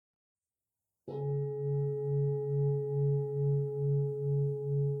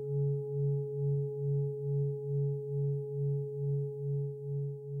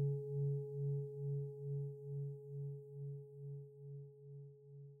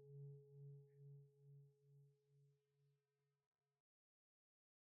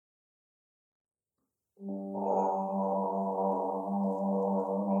Tattvam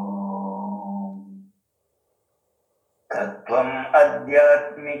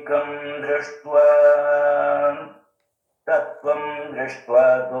adhyatmikam drishtva tattvam drishtva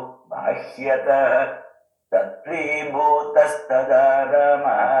tu bhahyatah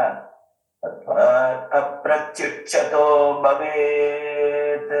tatvibhutastadharama tatvat aprachichato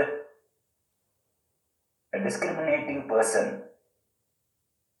bhavet. A discriminating person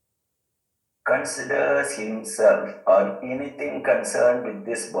considers himself or anything concerned with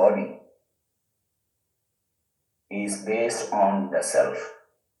this body is based on the self.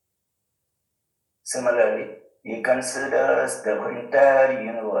 Similarly, he considers the entire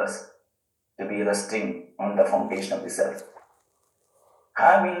universe to be resting on the foundation of the self.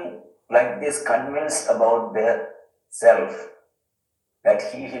 Having like this convinced about the self, that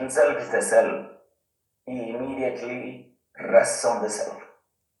he himself is the self, he immediately rests on the self.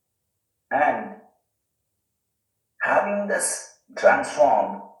 And having this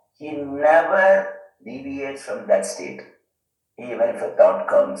transformed, he never deviates from that state. Even if a thought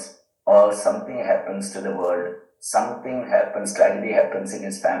comes or something happens to the world, something happens, tragedy happens in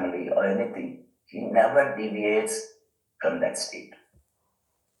his family or anything, he never deviates from that state.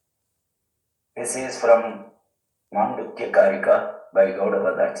 This is from Mandukya Karika by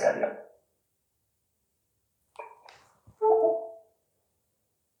Gaudavadacharya.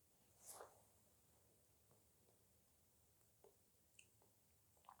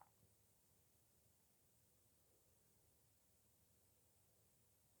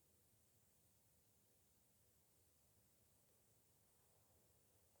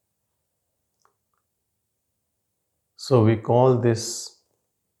 So we call this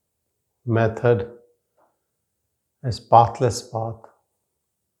method as pathless path.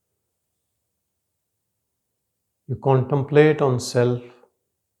 You contemplate on self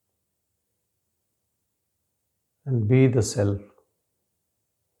and be the self.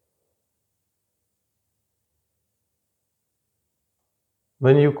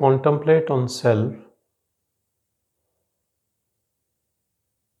 When you contemplate on self,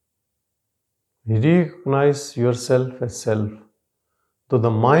 you recognize yourself as self, though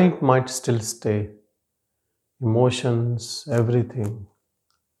the mind might still stay, emotions, everything.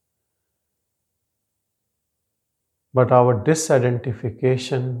 But our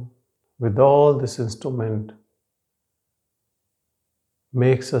disidentification with all this instrument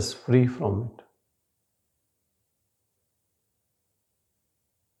makes us free from it.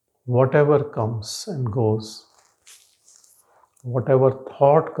 Whatever comes and goes, whatever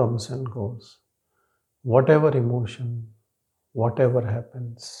thought comes and goes, whatever emotion, whatever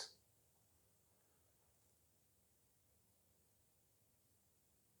happens,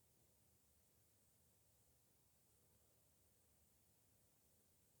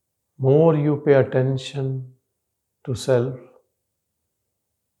 more you pay attention to self,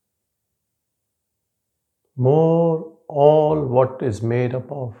 more all what is made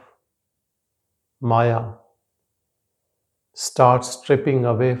up of Maya starts stripping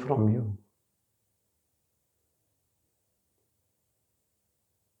away from you.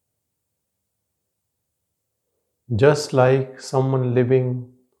 Just like someone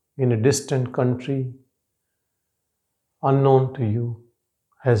living in a distant country, unknown to you,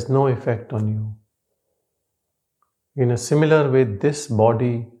 has no effect on you. In a similar way, this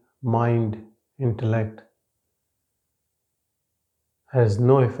body, mind, intellect has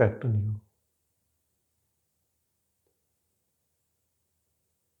no effect on you.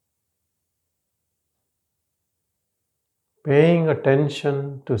 Paying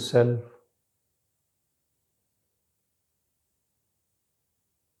attention to self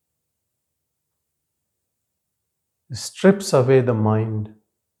strips away the mind,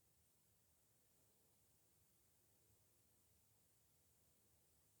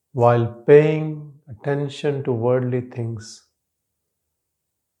 while paying attention to worldly things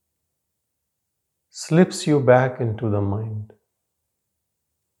slips you back into the mind.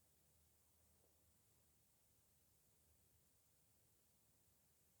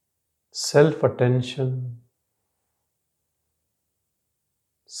 Self-attention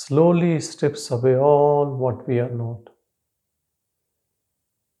slowly strips away all what we are not.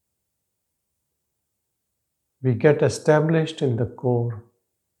 We get established in the core.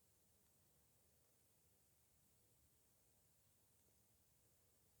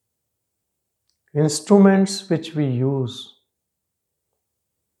 Instruments which we use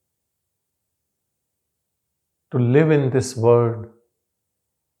to live in this world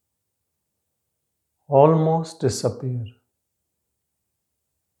almost disappear.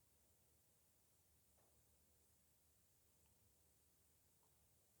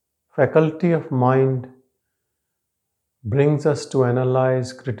 faculty of mind brings us to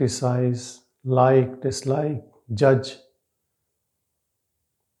analyze, criticize, like, dislike, judge.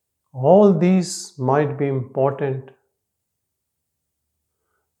 All these might be important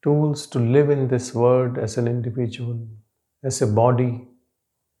tools to live in this world as an individual, as a body,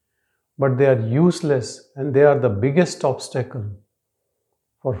 but they are useless and they are the biggest obstacle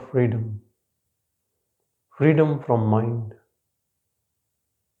for freedom. Freedom from mind.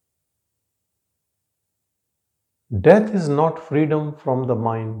 Death is not freedom from the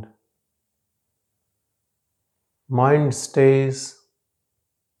mind. Mind stays,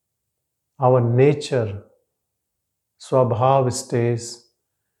 our nature, swabhav stays,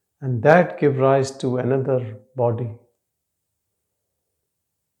 and that gives rise to another body.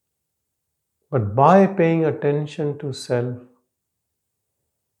 But by paying attention to self,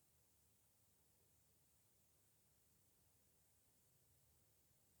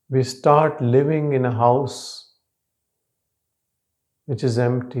 we start living in a house which is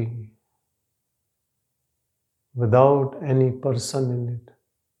empty, without any person in it.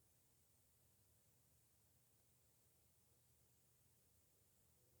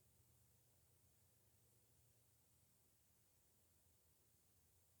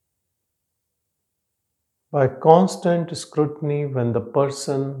 By constant scrutiny, when the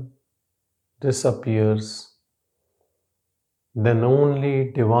person disappears, then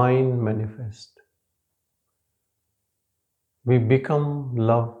only divine manifests. We become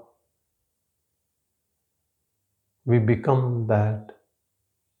love. We become that.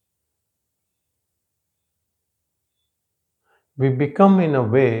 We become in a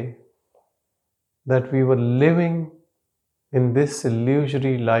way that we were living in this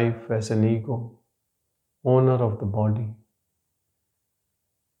illusory life as an ego, owner of the body.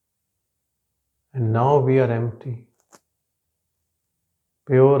 And now we are empty,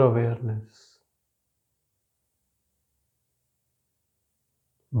 pure awareness.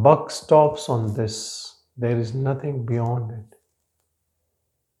 Buck stops on this. There is nothing beyond it.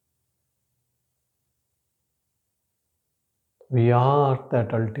 We are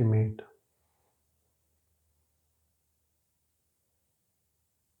that ultimate.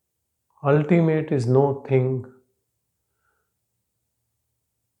 Ultimate is no thing.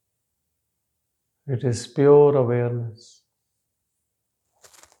 It is pure awareness.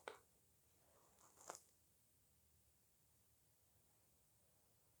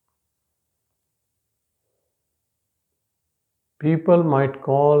 People might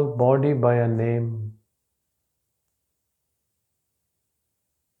call body by a name.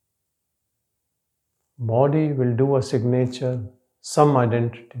 Body will do a signature, some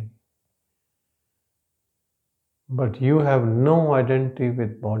identity. But you have no identity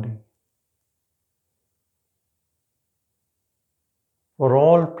with body. For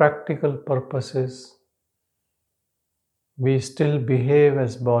all practical purposes, we still behave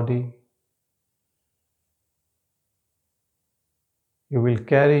as body. You will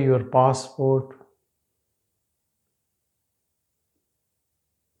carry your passport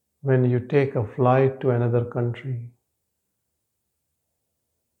when you take a flight to another country.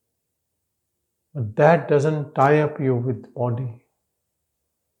 But that doesn't tie up you with body.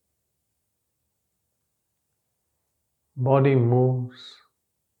 Body moves.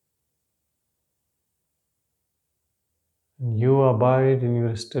 And you abide in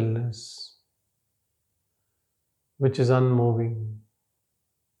your stillness, which is unmoving.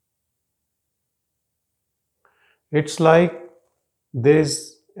 It's like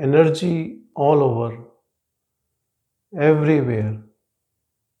there's energy all over, everywhere.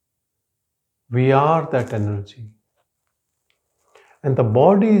 We are that energy. And the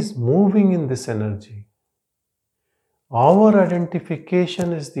body is moving in this energy. Our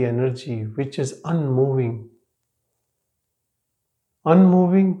identification is the energy which is unmoving.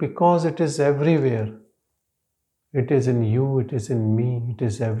 Unmoving because it is everywhere. It is in you, it is in me, it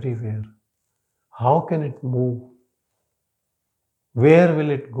is everywhere. How can it move? Where will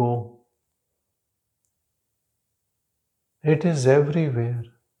it go? It is everywhere.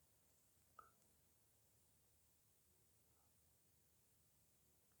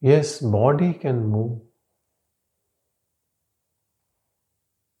 Yes, body can move.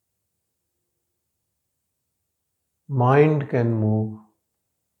 Mind can move.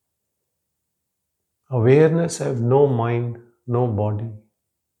 Awareness has no mind, no body.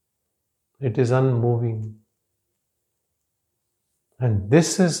 It is unmoving. And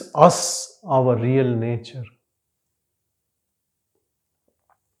this is us, our real nature.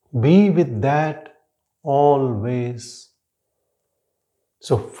 Be with that always.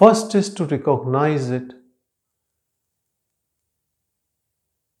 So first is to recognize it.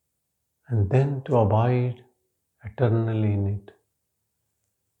 and then to abide eternally in it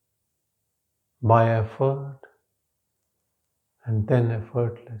by effort and then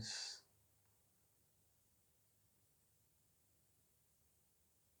effortless.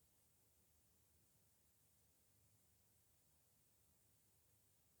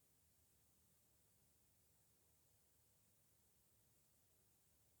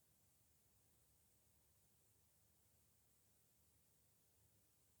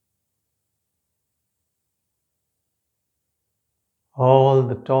 All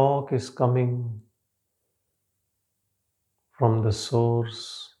the talk is coming from the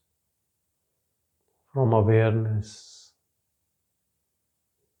source, from awareness.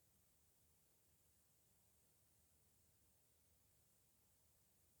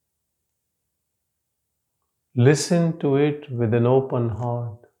 Listen to it with an open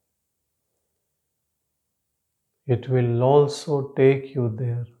heart. It will also take you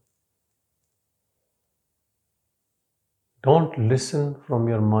there. Don't listen from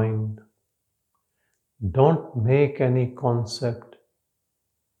your mind. Don't make any concept.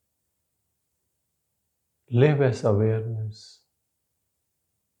 Live as awareness.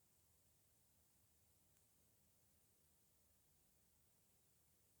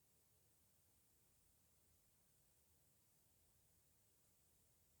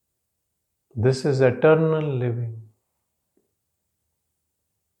 This is eternal living,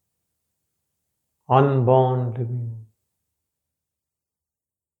 unborn living.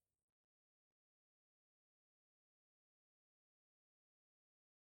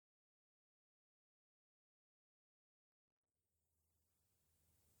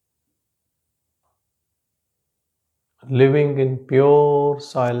 Living in pure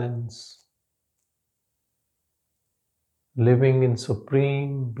silence, living in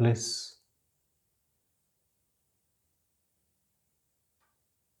supreme bliss,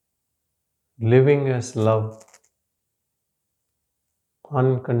 living as love,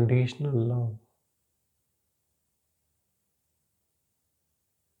 unconditional love.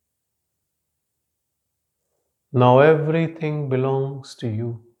 Now everything belongs to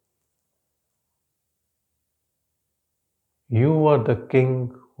you. You are the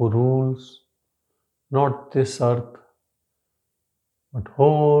king who rules not this earth, but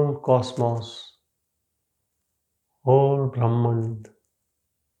whole cosmos, whole Brahman.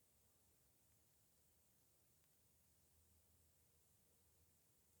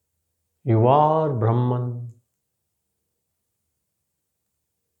 You are Brahman,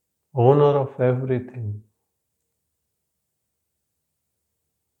 owner of everything.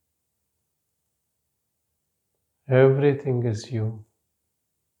 Everything is you.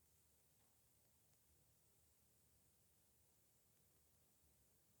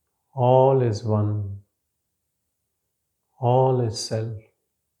 All is one. All is self.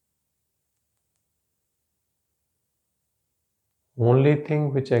 Only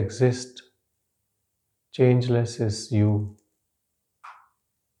thing which exists, changeless, is you.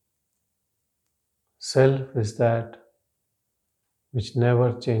 Self is that which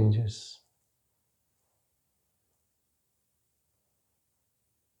never changes.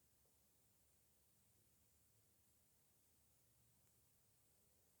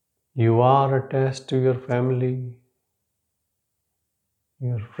 You are attached to your family,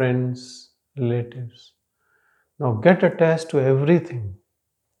 your friends, relatives. Now get attached to everything.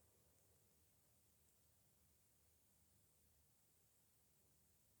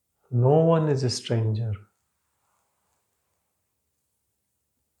 No one is a stranger.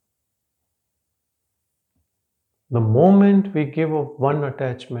 The moment we give up one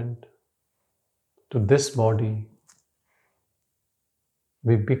attachment to this body,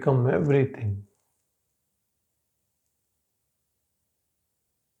 we become everything.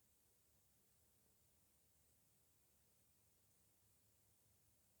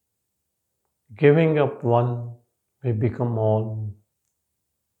 Giving up one, we become all.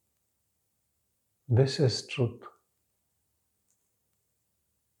 This is truth.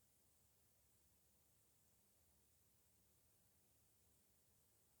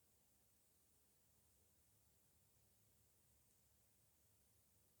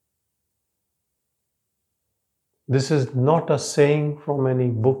 This is not a saying from any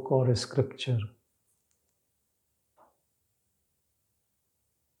book or a scripture.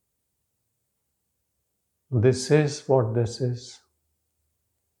 This is what this is.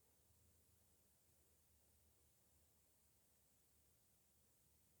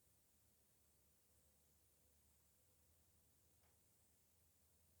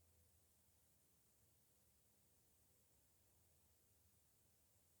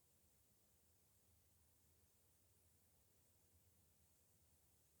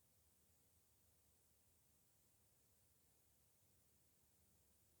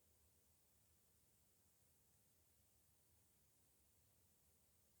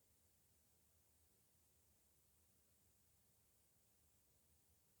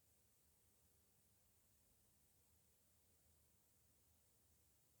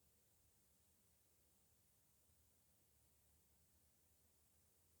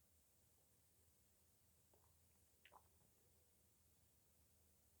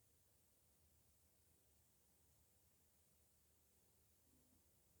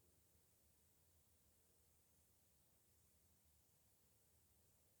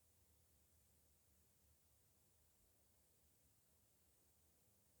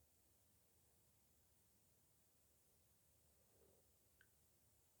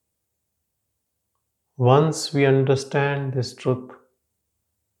 Once we understand this truth,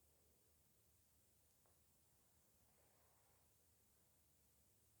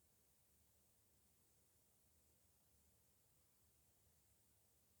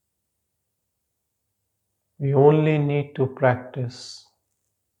 we only need to practice.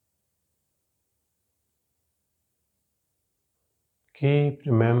 Keep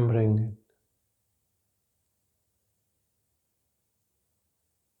remembering it.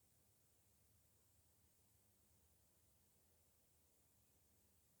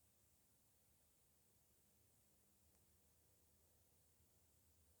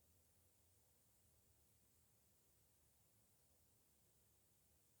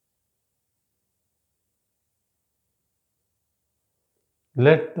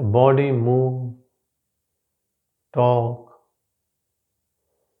 Let the body move, talk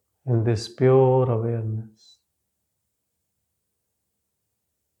in this pure awareness.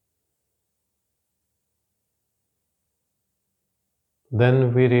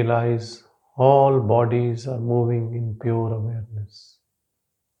 Then we realize all bodies are moving in pure awareness.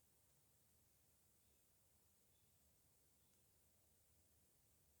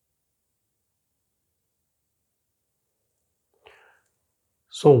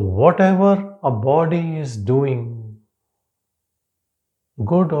 So, whatever a body is doing,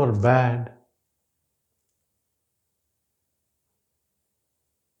 good or bad,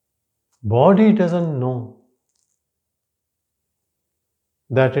 body doesn't know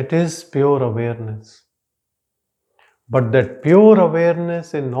that it is pure awareness. But that pure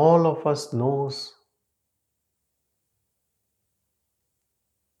awareness in all of us knows.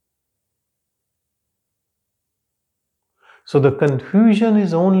 So the confusion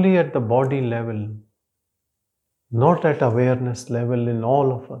is only at the body level, not at awareness level in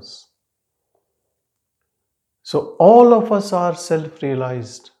all of us. So all of us are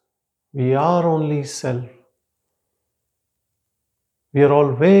self-realized. We are only self. We are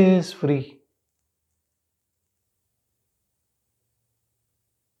always free.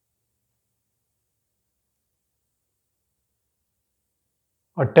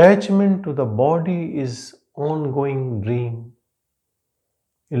 Attachment to the body is ongoing dream,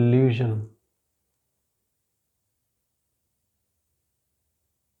 illusion.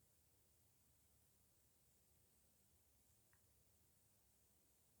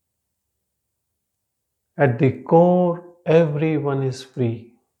 At the core, everyone is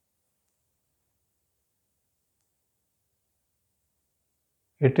free.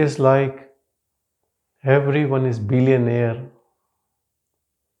 It is like everyone is billionaire,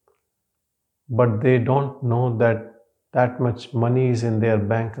 but they don't know that that much money is in their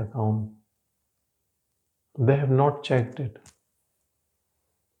bank account. They have not checked it.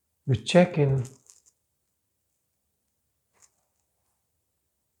 You check in.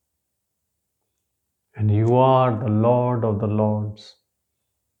 And you are the Lord of the Lords.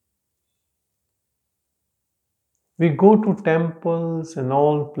 We go to temples and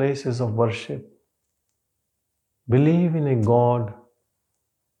all places of worship, believe in a God,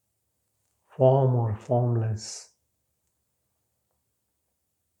 form or formless,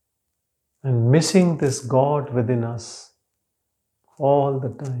 and missing this God within us all the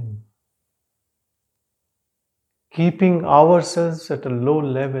time, keeping ourselves at a low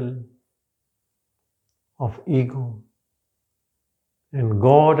level of ego and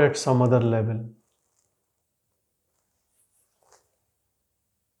God at some other level.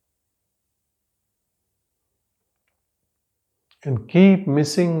 And keep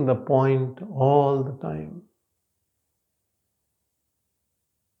missing the point all the time.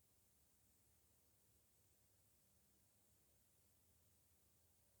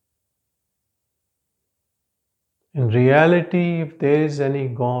 In reality, if there is any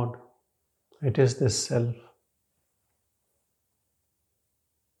God, it is this self.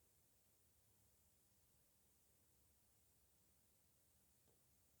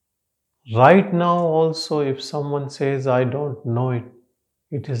 Right now also, if someone says, I don't know it,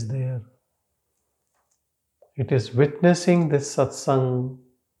 it is there. It is witnessing this satsang,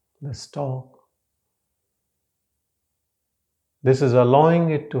 this talk. This is allowing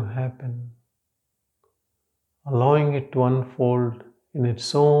it to happen, allowing it to unfold in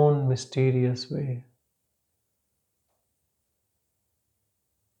its own mysterious way.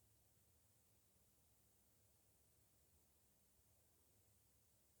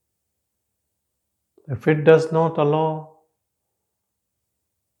 If it does not allow,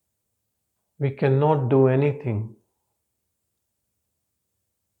 we cannot do anything.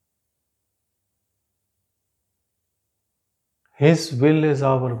 His will is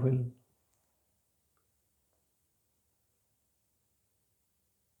our will.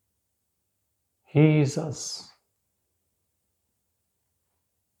 He is us.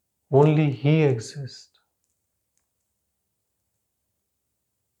 Only He exists.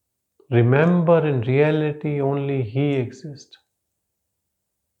 Remember, in reality, only He exists.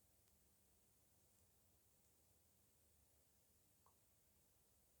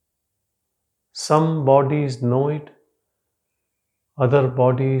 Some bodies know it, other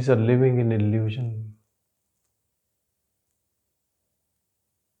bodies are living in illusion.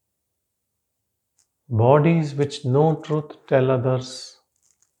 Bodies which know truth tell others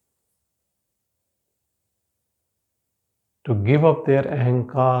to give up their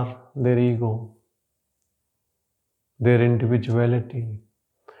ahankar, their ego, their individuality,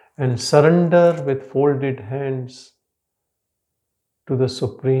 and surrender with folded hands to the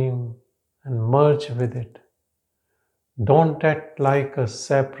Supreme and merge with it. Don't act like a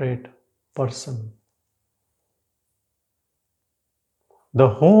separate person. The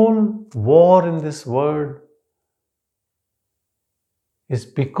whole war in this world is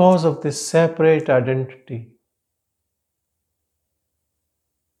because of this separate identity.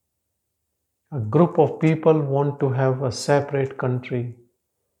 A group of people want to have a separate country.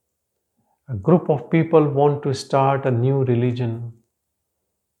 A group of people want to start a new religion.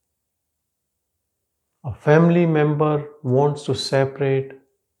 A family member wants to separate,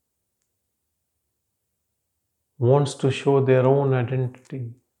 wants to show their own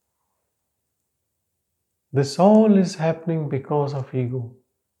identity. This all is happening because of ego,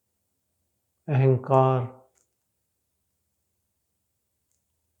 ahankar.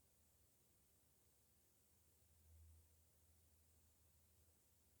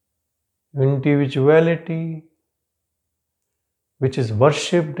 Individuality, which is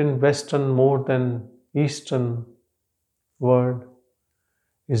worshipped in Western more than Eastern world,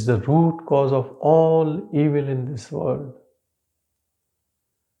 is the root cause of all evil in this world.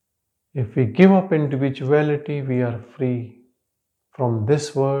 If we give up individuality, we are free from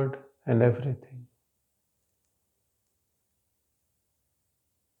this world and everything.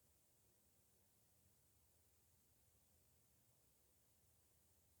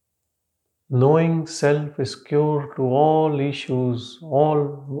 Knowing self is cure to all issues,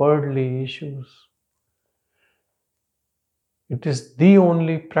 all worldly issues. It is the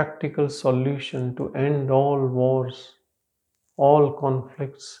only practical solution to end all wars, all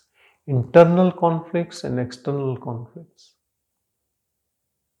conflicts, internal conflicts and external conflicts.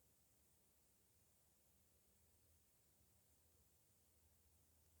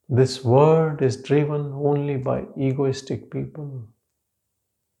 This world is driven only by egoistic people.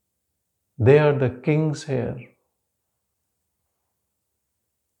 They are the kings here.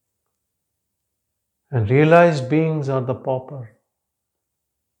 And realized beings are the pauper.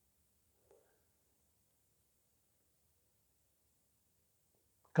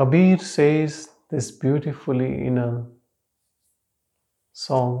 Kabir says this beautifully in a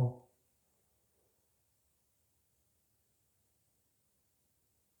song.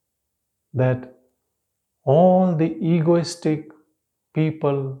 That all the egoistic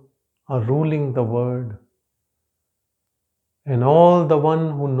people are ruling the world, and all the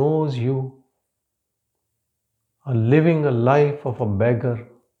one who knows you are living a life of a beggar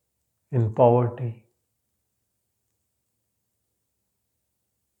in poverty.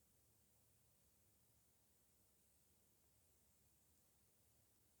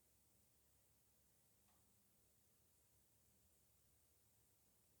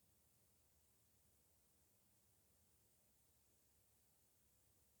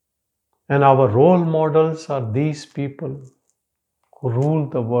 And our role models are these people who rule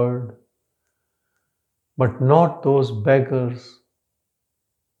the world, but not those beggars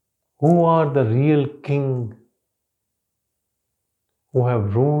who are the real king, who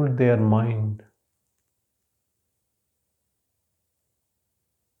have ruled their mind.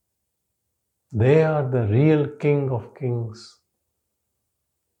 They are the real king of kings,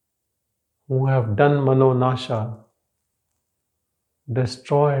 who have done manonasha,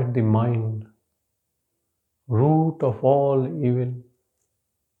 destroyed the mind, root of all evil.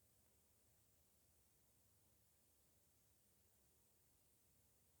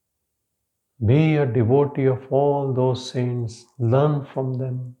 Be a devotee of all those saints, learn from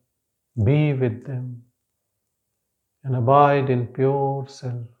them, be with them, and abide in pure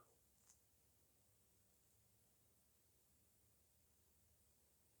self.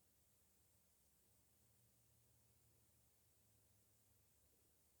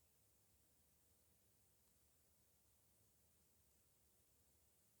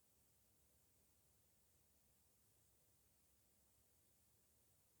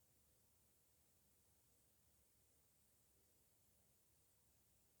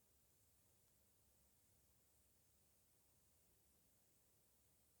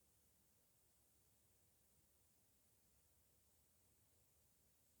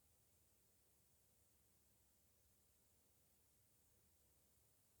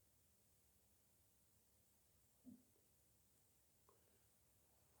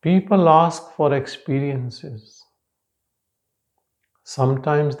 People ask for experiences.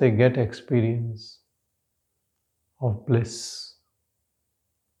 Sometimes they get experience of bliss.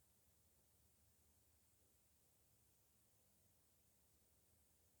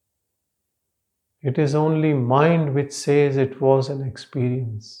 It is only mind which says it was an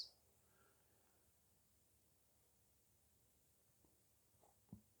experience.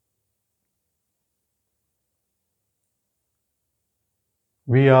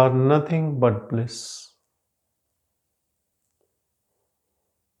 We are nothing but bliss,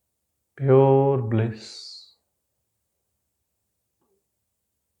 pure bliss.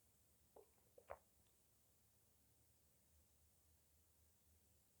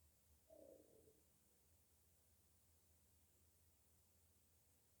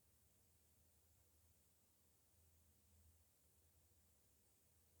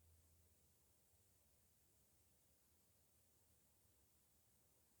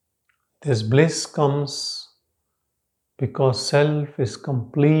 This bliss comes because self is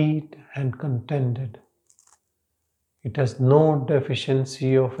complete and contented. It has no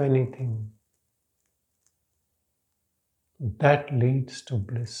deficiency of anything. That leads to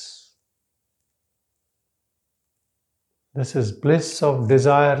bliss. This is bliss of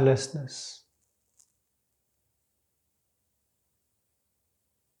desirelessness.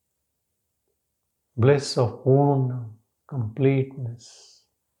 Bliss of Purna, completeness.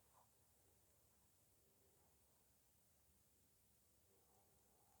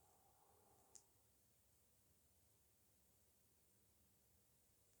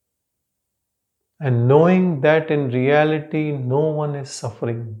 And knowing that in reality no one is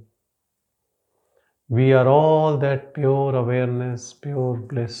suffering. We are all that pure awareness, pure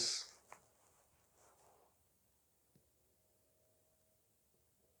bliss.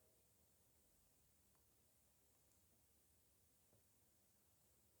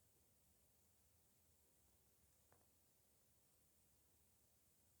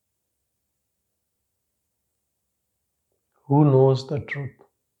 Who knows the truth?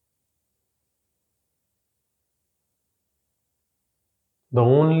 The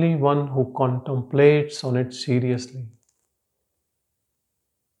only one who contemplates on it seriously.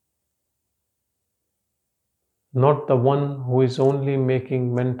 Not the one who is only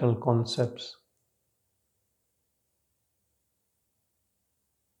making mental concepts.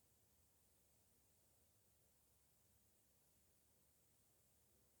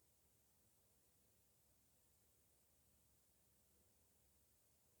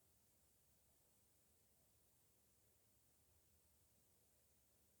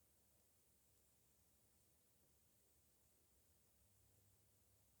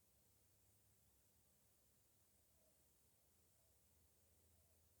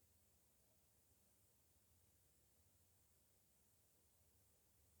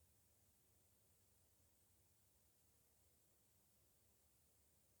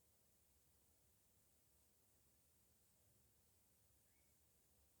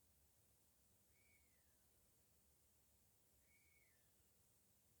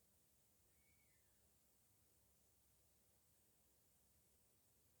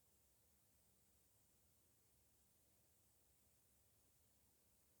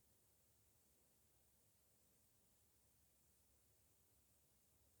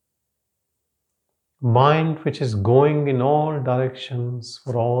 Mind which is going in all directions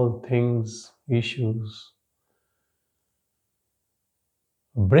for all things, issues.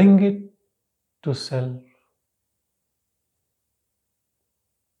 Bring it to self.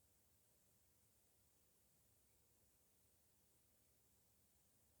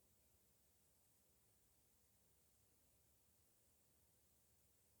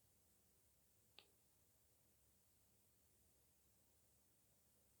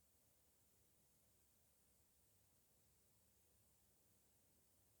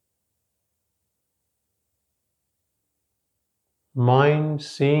 Mind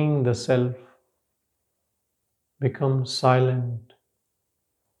seeing the self becomes silent,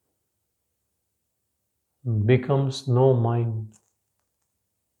 becomes no mind.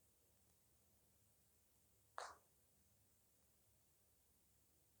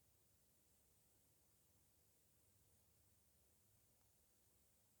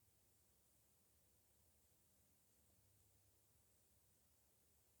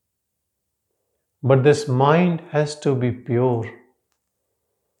 But this mind has to be pure.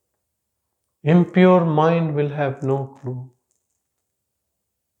 Impure mind will have no clue.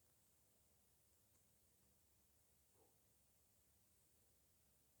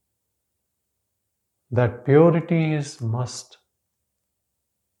 That purity is must.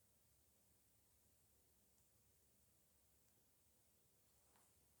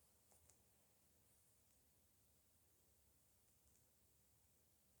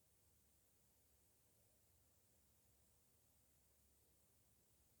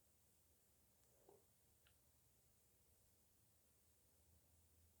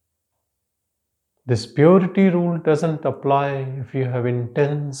 This purity rule doesn't apply if you have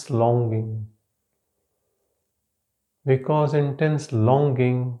intense longing, because intense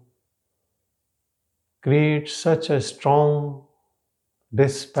longing creates such a strong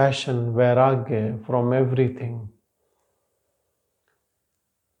dispassion, vairagya from everything,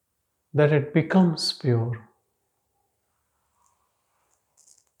 that it becomes pure.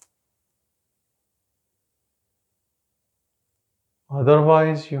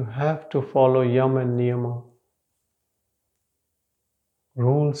 Otherwise, you have to follow yam and niyama,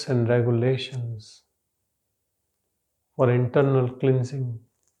 rules and regulations for internal cleansing.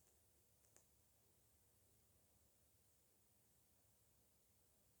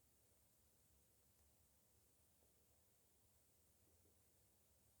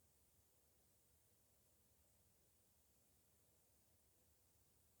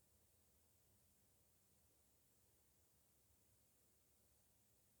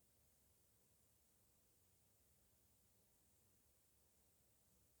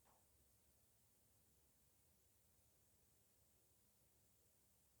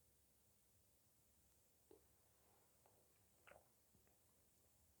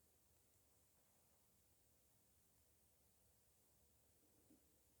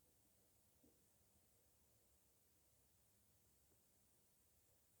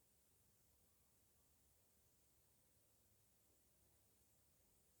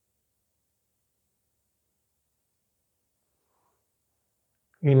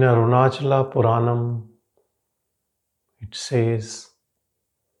 In Arunachala Puranam, it says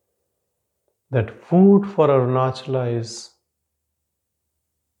that food for Arunachala is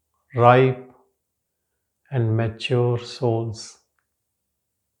ripe and mature souls.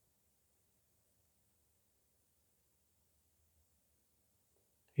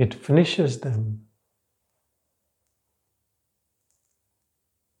 It finishes them.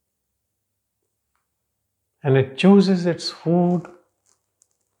 And it chooses its food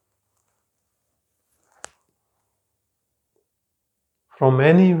from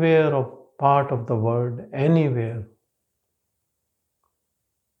anywhere of part of the world, anywhere.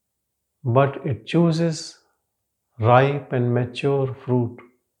 But it chooses ripe and mature fruit.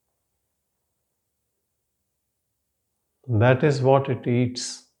 That is what it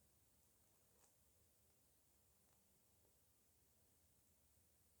eats.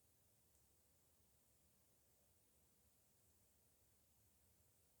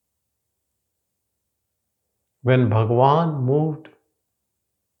 When Bhagavan moved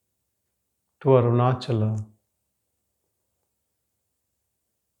to Arunachala,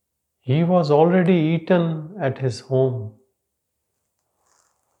 he was already eaten at his home.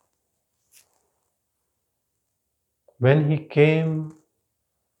 When he came,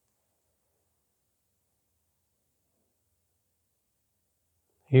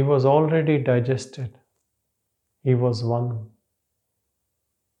 he was already digested. He was one.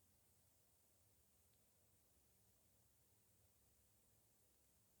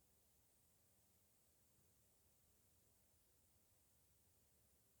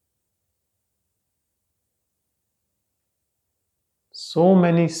 So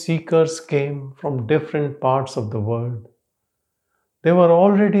many seekers came from different parts of the world. They were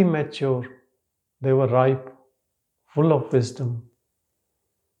already mature. They were ripe, full of wisdom.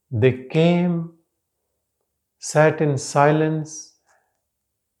 They came, sat in silence,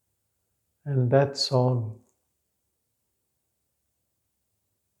 and that's all.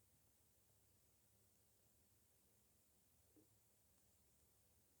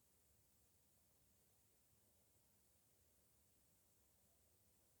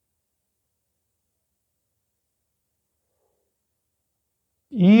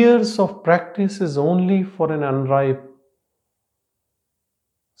 Years of practice is only for an unripe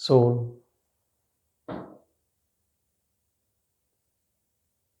soul.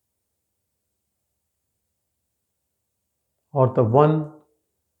 Or the one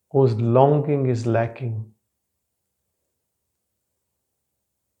whose longing is lacking.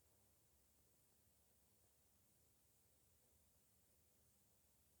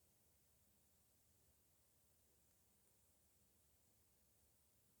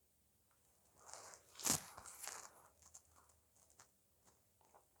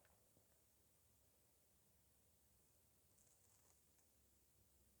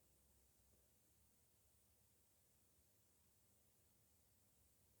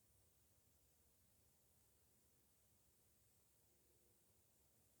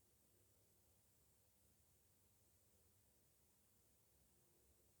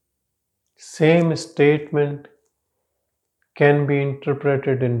 Same statement can be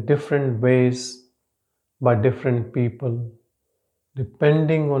interpreted in different ways by different people.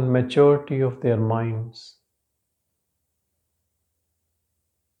 depending on maturity of their minds.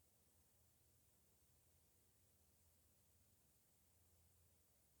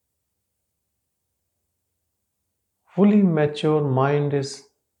 Fully mature mind is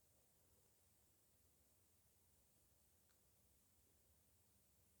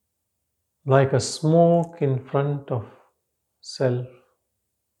like a smoke in front of self,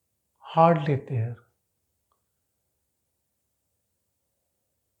 hardly there.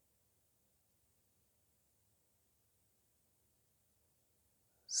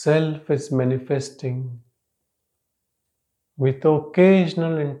 Self is manifesting with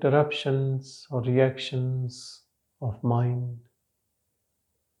occasional interruptions or reactions of mind.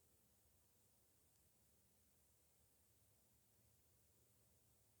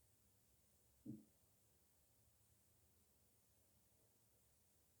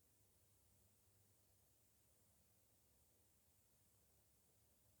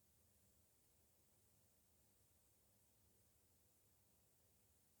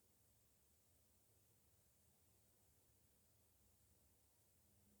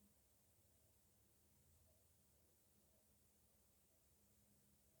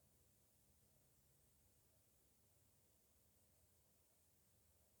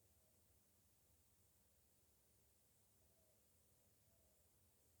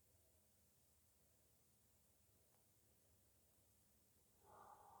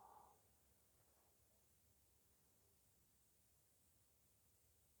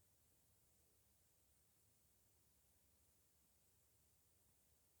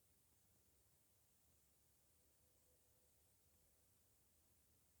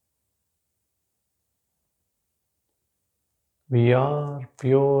 We are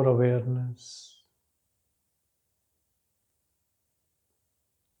pure awareness.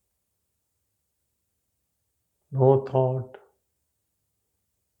 No thought,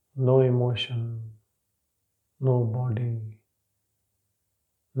 no emotion, no body,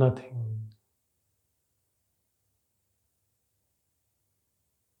 nothing.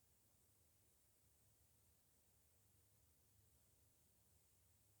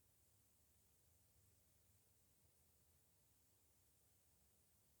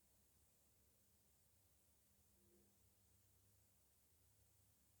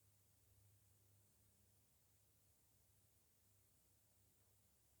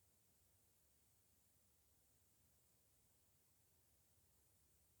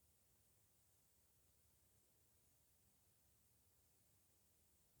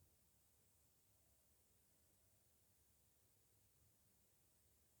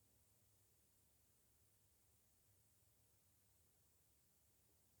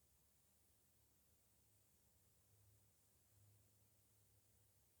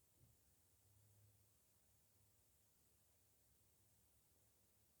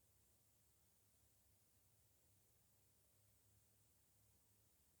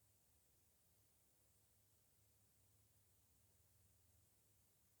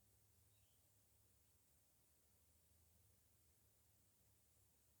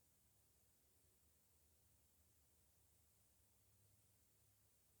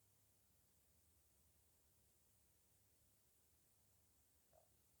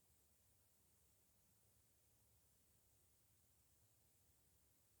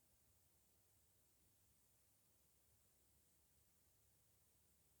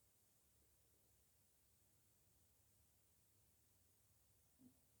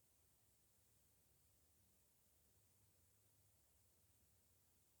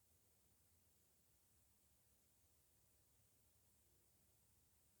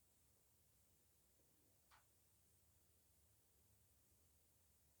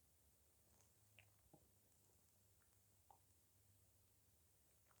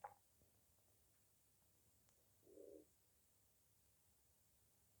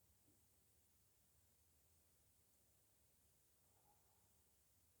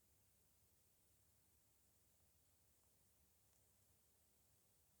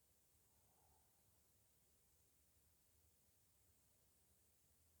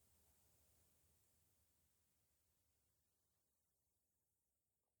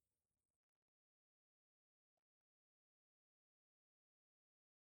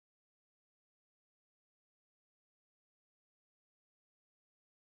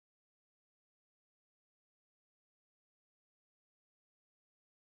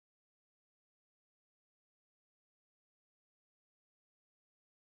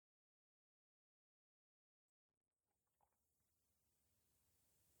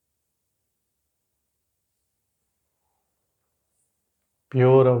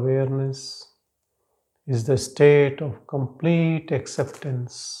 Pure awareness is the state of complete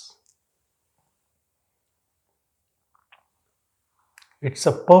acceptance. It's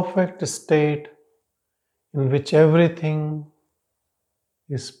a perfect state in which everything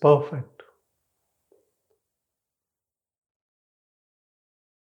is perfect.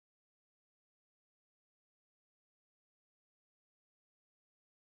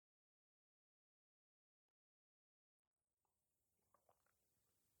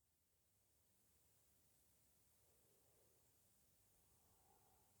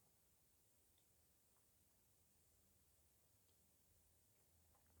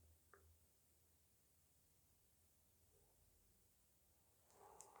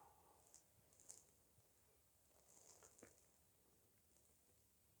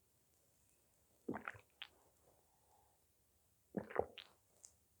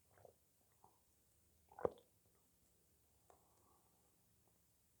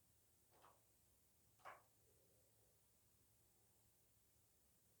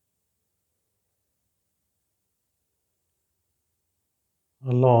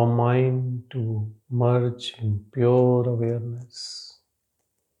 Allow mind to merge in pure awareness.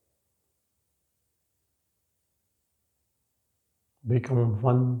 Become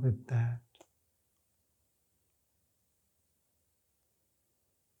one with that.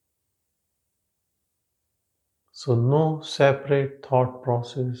 So no separate thought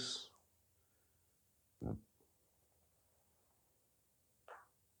process.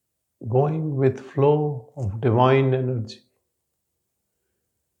 Going with flow of divine energy.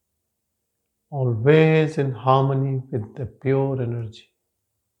 Always in harmony with the pure energy.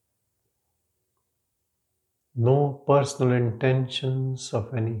 No personal intentions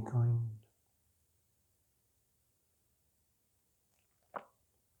of any kind.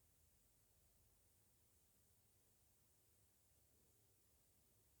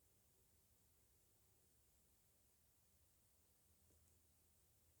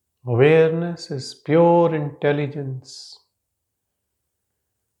 Awareness is pure intelligence.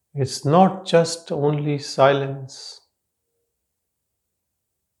 It's not just only silence.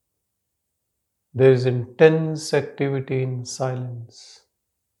 There is intense activity in silence.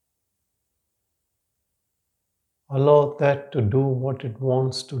 Allow that to do what it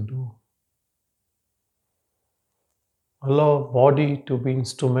wants to do. Allow body to be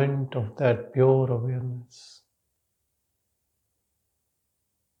instrument of that pure awareness.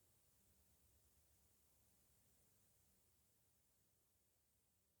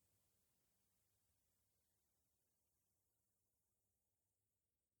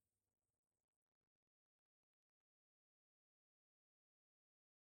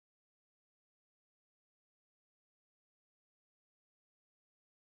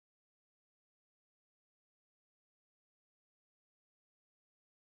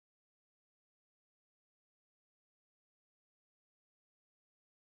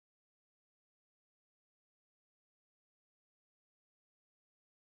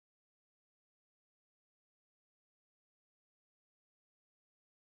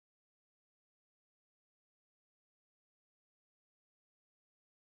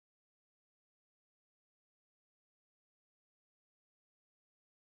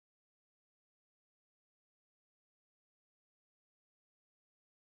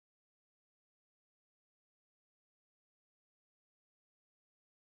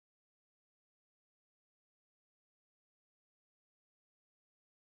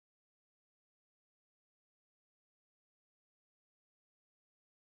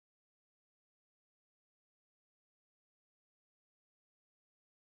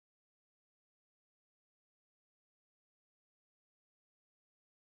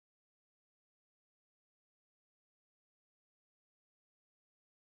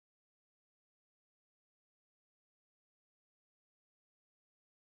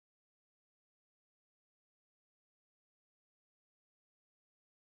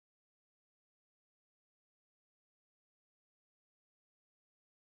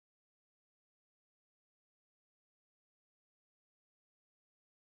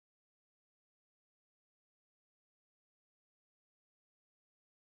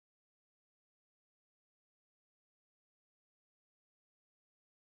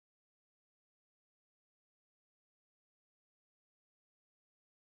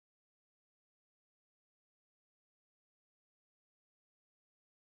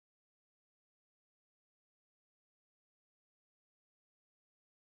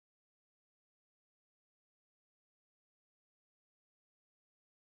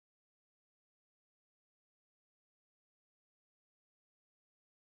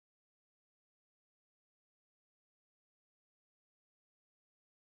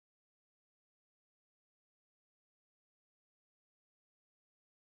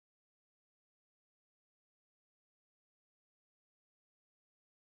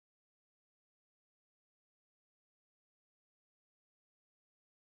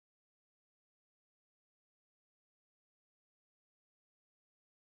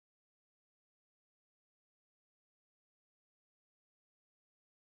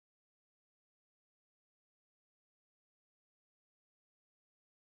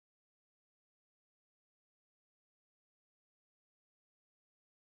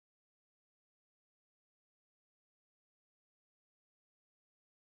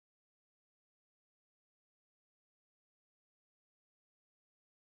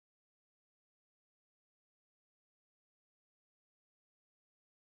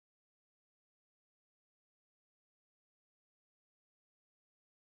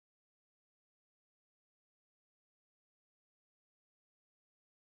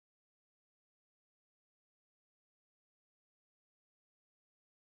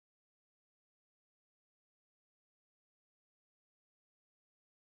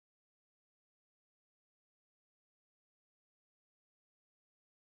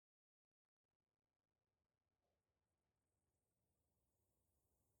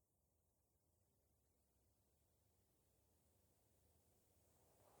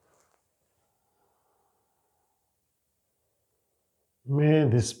 May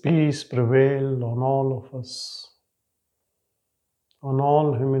this peace prevail on all of us, on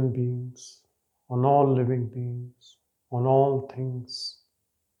all human beings, on all living beings, on all things,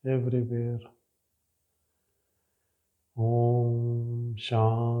 everywhere. Om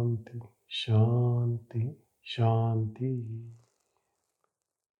Shanti, Shanti, Shanti.